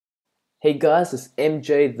Hey guys, it's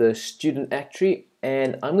MJ, the student actuary,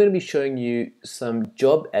 and I'm going to be showing you some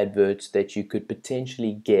job adverts that you could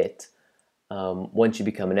potentially get once you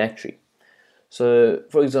become an actuary. So,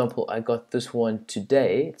 for example, I got this one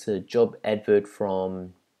today. It's a job advert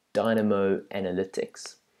from Dynamo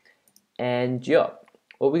Analytics. And yeah,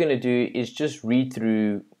 what we're going to do is just read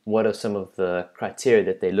through what are some of the criteria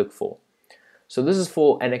that they look for. So this is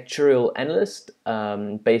for an actuarial analyst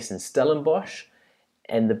based in Stellenbosch.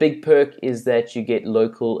 And the big perk is that you get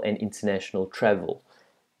local and international travel.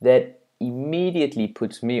 That immediately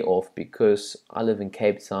puts me off because I live in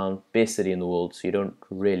Cape Town, best city in the world, so you don't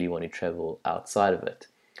really want to travel outside of it.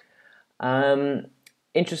 Um,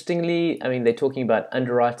 Interestingly, I mean, they're talking about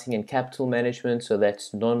underwriting and capital management, so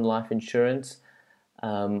that's non-life insurance,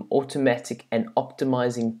 automatic and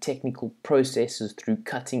optimizing technical processes through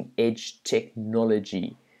cutting-edge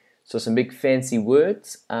technology. So some big fancy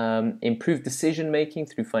words. Improve decision making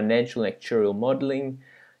through financial and actuarial modeling.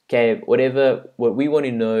 Okay, whatever. What we want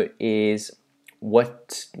to know is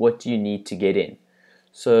what do you need to get in.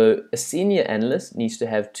 So a senior analyst needs to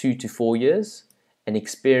have 2 to 4 years and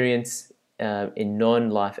experience in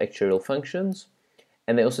non-life actuarial functions.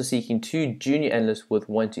 And they're also seeking 2 junior analysts with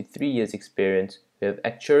 1 to 3 years experience who have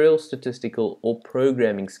actuarial, statistical, or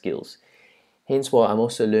programming skills. Hence why I'm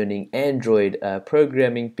also learning Android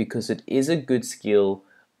programming, because it is a good skill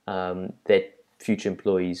that future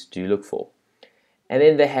employees do look for. And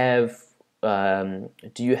then they have,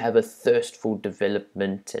 do you have a thirst for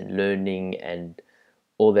development and learning and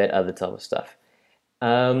all that other type of stuff.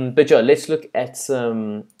 But yeah, let's look at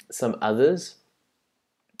some others.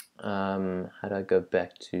 How do I go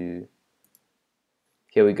back to?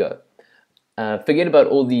 Here we go. Forget about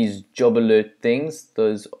all these job alert things.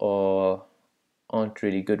 Those aren't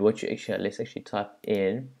really good. What you actually, let's actually type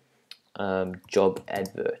in job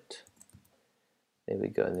advert. There we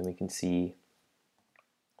go, and then we can see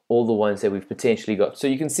all the ones that we've potentially got. So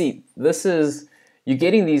you can see this is, you're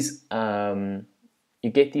getting these, you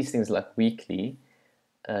get these things like weekly.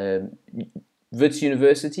 Wits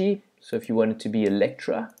University, so if you wanted to be a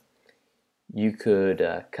lecturer, you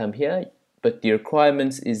could come here, but the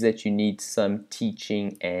requirements is that you need some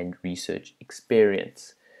teaching and research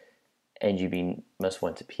experience, and you must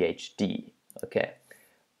want a PhD. Okay.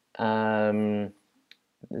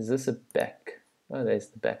 Is this a back? Oh, there's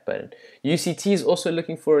the back button. UCT is also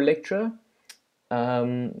looking for a lecturer.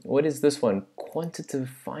 What is this one? Quantitative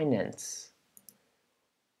Finance.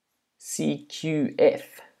 CQF.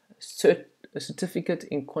 A certificate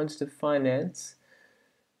in quantitative finance.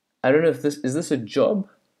 I don't know if is this a job?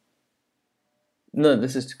 No,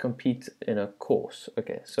 this is to compete in a course.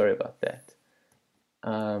 Okay, sorry about that.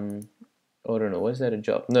 I don't know, was that a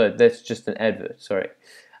job? No, that's just an advert, sorry.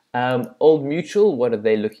 Old Mutual, what are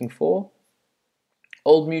they looking for?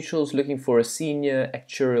 Old Mutual is looking for a senior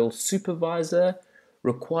actuarial supervisor,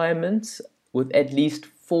 requirements with at least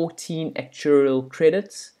 14 actuarial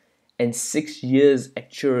credits and 6 years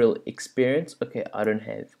actuarial experience. Okay, I don't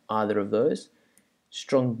have either of those.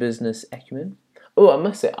 Strong business acumen. Oh, I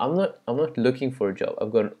must say, I'm not looking for a job.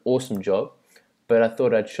 I've got an awesome job, but I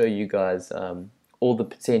thought I'd show you guys all the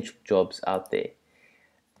potential jobs out there.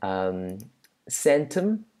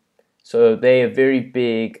 Santam, so they're a very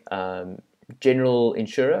big general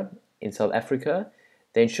insurer in South Africa.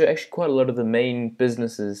 They insure actually quite a lot of the main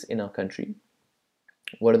businesses in our country.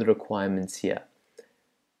 What are the requirements here?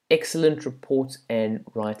 Excellent report and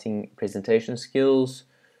writing presentation skills,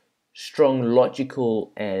 strong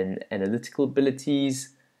logical and analytical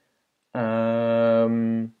abilities,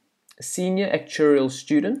 senior actuarial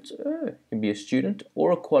student, can be a student,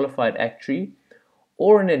 or a qualified actuary,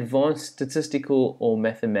 or an advanced statistical or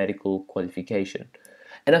mathematical qualification.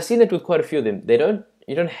 And I've seen that with quite a few of them.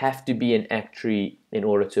 You don't have to be an actuary in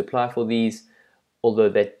order to apply for these, although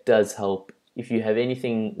that does help. If you have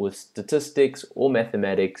anything with statistics or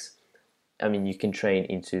mathematics, I mean, you can train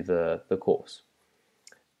into the course.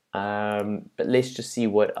 But let's just see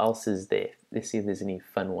what else is there. Let's see if there's any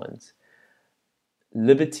fun ones.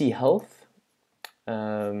 Liberty Health.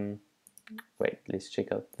 Wait, let's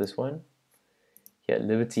check out this one. Yeah,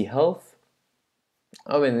 Liberty Health.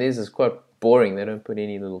 Oh, and this is quite boring. They don't put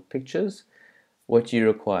any little pictures. What do you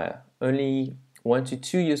require? Only 1 to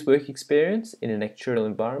 2 years work experience in an actuarial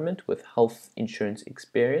environment with health insurance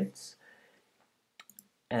experience.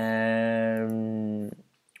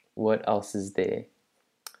 What else is there?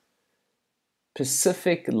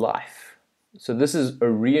 Pacific Life. So this is a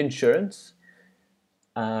reinsurance.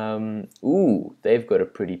 They've got a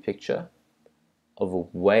pretty picture of a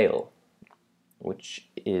whale, which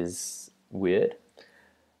is weird.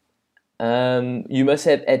 You must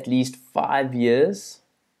have at least 5 years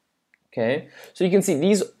Okay, so you can see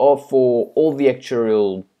these are for all the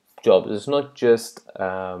actuarial jobs. It's not just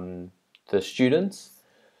the students.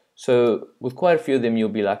 So with quite a few of them, you'll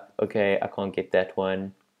be like, okay, I can't get that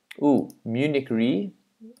one. Ooh, Munich Re,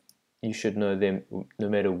 you should know them no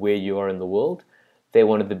matter where you are in the world. They're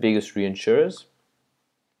one of the biggest reinsurers.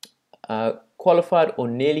 Qualified or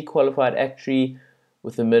nearly qualified actuary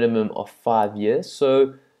with a minimum of 5 years.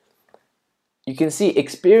 So you can see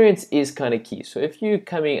experience is kind of key. So if you're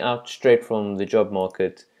coming out straight from the job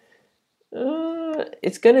market,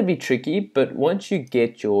 it's going to be tricky, but once you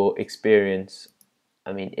get your experience,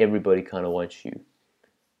 I mean, everybody kind of wants you.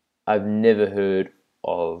 I've never heard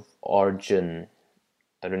of Origin.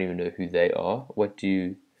 I don't even know who they are.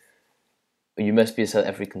 You must be a South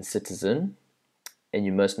African citizen, and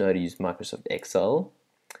you must know how to use Microsoft Excel,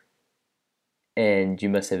 and you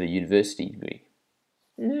must have a university degree.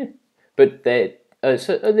 But there,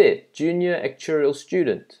 junior actuarial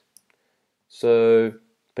student. So,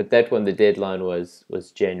 but that one, the deadline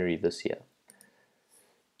was January this year.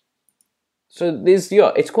 So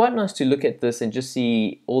it's quite nice to look at this and just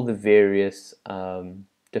see all the various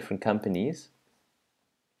different companies.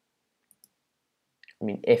 I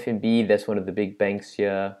mean, FNB, that's one of the big banks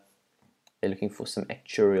here. They're looking for some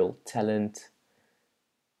actuarial talent.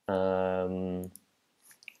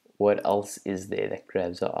 What else is there that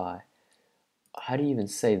grabs our eye? How do you even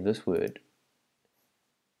say this word?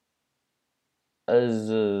 I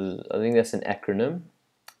think that's an acronym.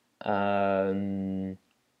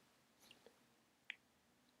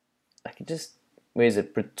 Where is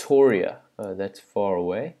it? Pretoria. Oh, that's far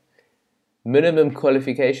away. Minimum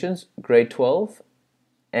qualifications, grade 12,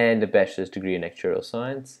 and a bachelor's degree in Actuarial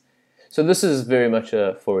Science. So this is very much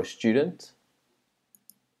for a student.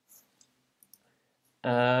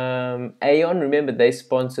 Aon, remember they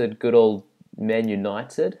sponsored good old Man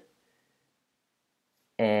United.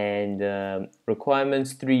 And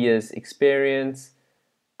requirements, 3 years experience,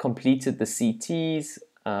 completed the CTs,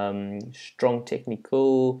 strong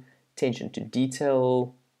technical, attention to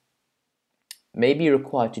detail, may be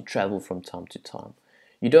required to travel from time to time.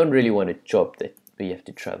 You don't really want a job where you have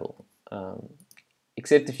to travel,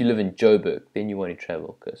 except if you live in Joburg, then you want to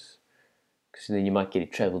travel because then you might get to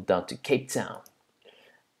travel down to Cape Town.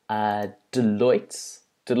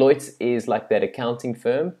 Deloitte is like that accounting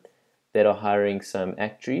firm that are hiring some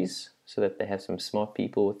actuaries so that they have some smart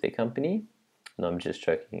people with their company. No, I'm just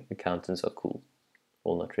joking. Accountants are cool.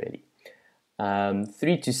 Well, not really.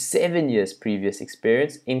 3 to 7 years previous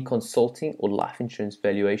experience in consulting or life insurance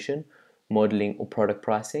valuation, modeling, or product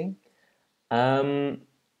pricing.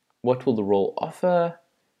 What will the role offer?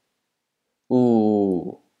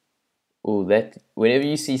 That whenever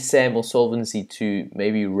you see SAM or Solvency 2,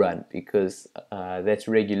 maybe run because that's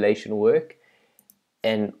regulation work.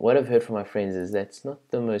 And what I've heard from my friends is that's not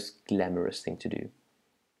the most glamorous thing to do.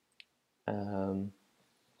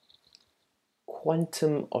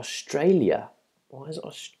 Quantum Australia. Why is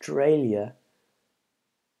Australia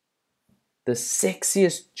the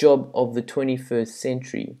sexiest job of the 21st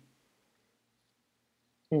century?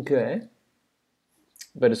 Okay.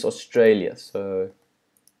 But it's Australia, so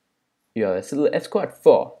yeah, that's quite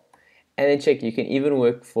far. And then check, you can even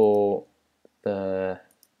work for the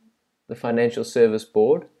Financial Service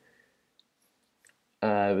Board.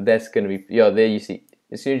 That's going to be, yeah, there you see.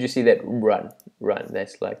 As soon as you see that, run.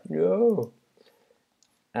 That's like, no.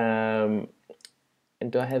 And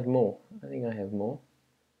do I have more? I think I have more.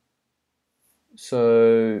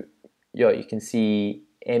 So, yeah, you can see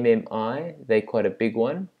MMI, they're quite a big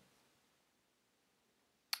one.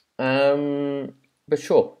 But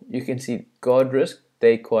sure, you can see Guard Risk,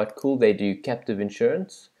 they're quite cool. They do captive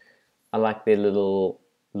insurance. I like their little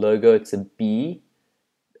logo. It's a bee.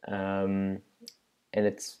 And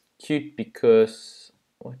it's cute because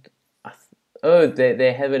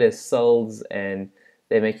they have it as cells and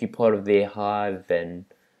they make you part of their hive, and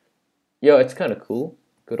yeah, it's kind of cool.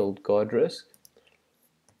 Good old Guard Risk.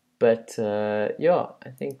 But yeah, I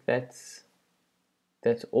think that's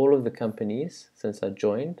all of the companies since I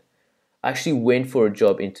joined. I actually went for a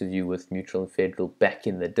job interview with Mutual and Federal back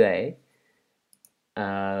in the day,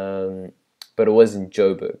 but it was in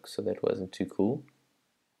Joburg, so that wasn't too cool.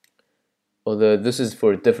 Although this is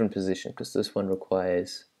for a different position because this one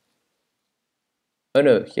requires. Oh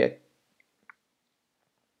no,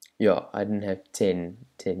 yeah, I didn't have 10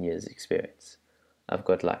 years experience. I've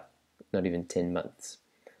got like not even 10 months.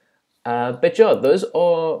 But yeah, those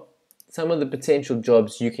are some of the potential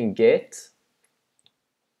jobs you can get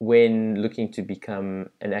when looking to become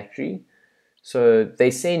an actuary. So they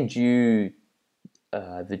send you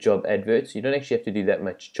the job adverts. You don't actually have to do that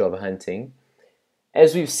much job hunting.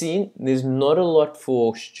 As we've seen, there's not a lot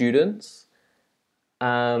for students.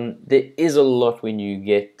 There is a lot when you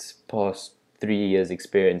get past 3 years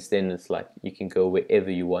experience. Then it's like you can go wherever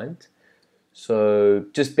you want. So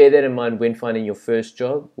just bear that in mind when finding your first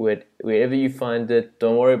job. Wherever you find it,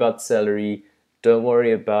 don't worry about salary. Don't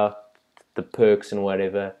worry about the perks and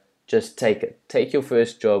whatever. Just take it. Take your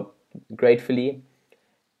first job gratefully,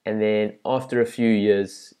 and then after a few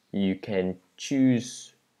years, you can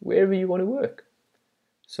choose wherever you want to work.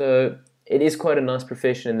 So it is quite a nice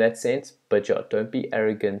profession in that sense, but yeah, don't be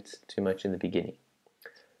arrogant too much in the beginning.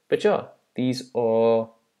 But yeah, these are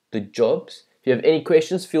the jobs. If you have any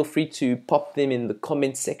questions, feel free to pop them in the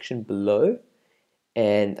comment section below.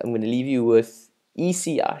 And I'm going to leave you with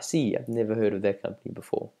ECIC. I've never heard of that company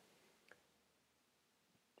before.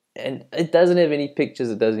 And it doesn't have any pictures,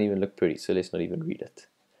 it doesn't even look pretty, so let's not even read it.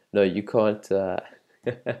 No, you can't.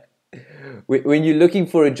 When you're looking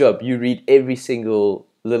for a job, you read every single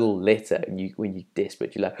little letter, and when you're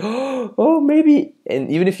desperate, you're like, oh, maybe.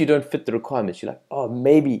 And even if you don't fit the requirements, you're like, oh,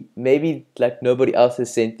 maybe, like nobody else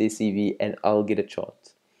has sent their CV, and I'll get a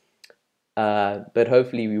chance. But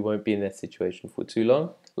hopefully, we won't be in that situation for too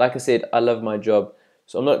long. Like I said, I love my job,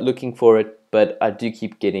 so I'm not looking for it, but I do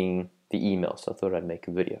keep getting the emails, so I thought I'd make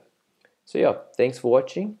a video. So yeah, thanks for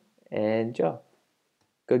watching, and yeah,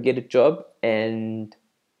 go get a job and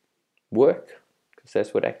work, because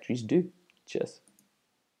that's what actuaries do. Cheers.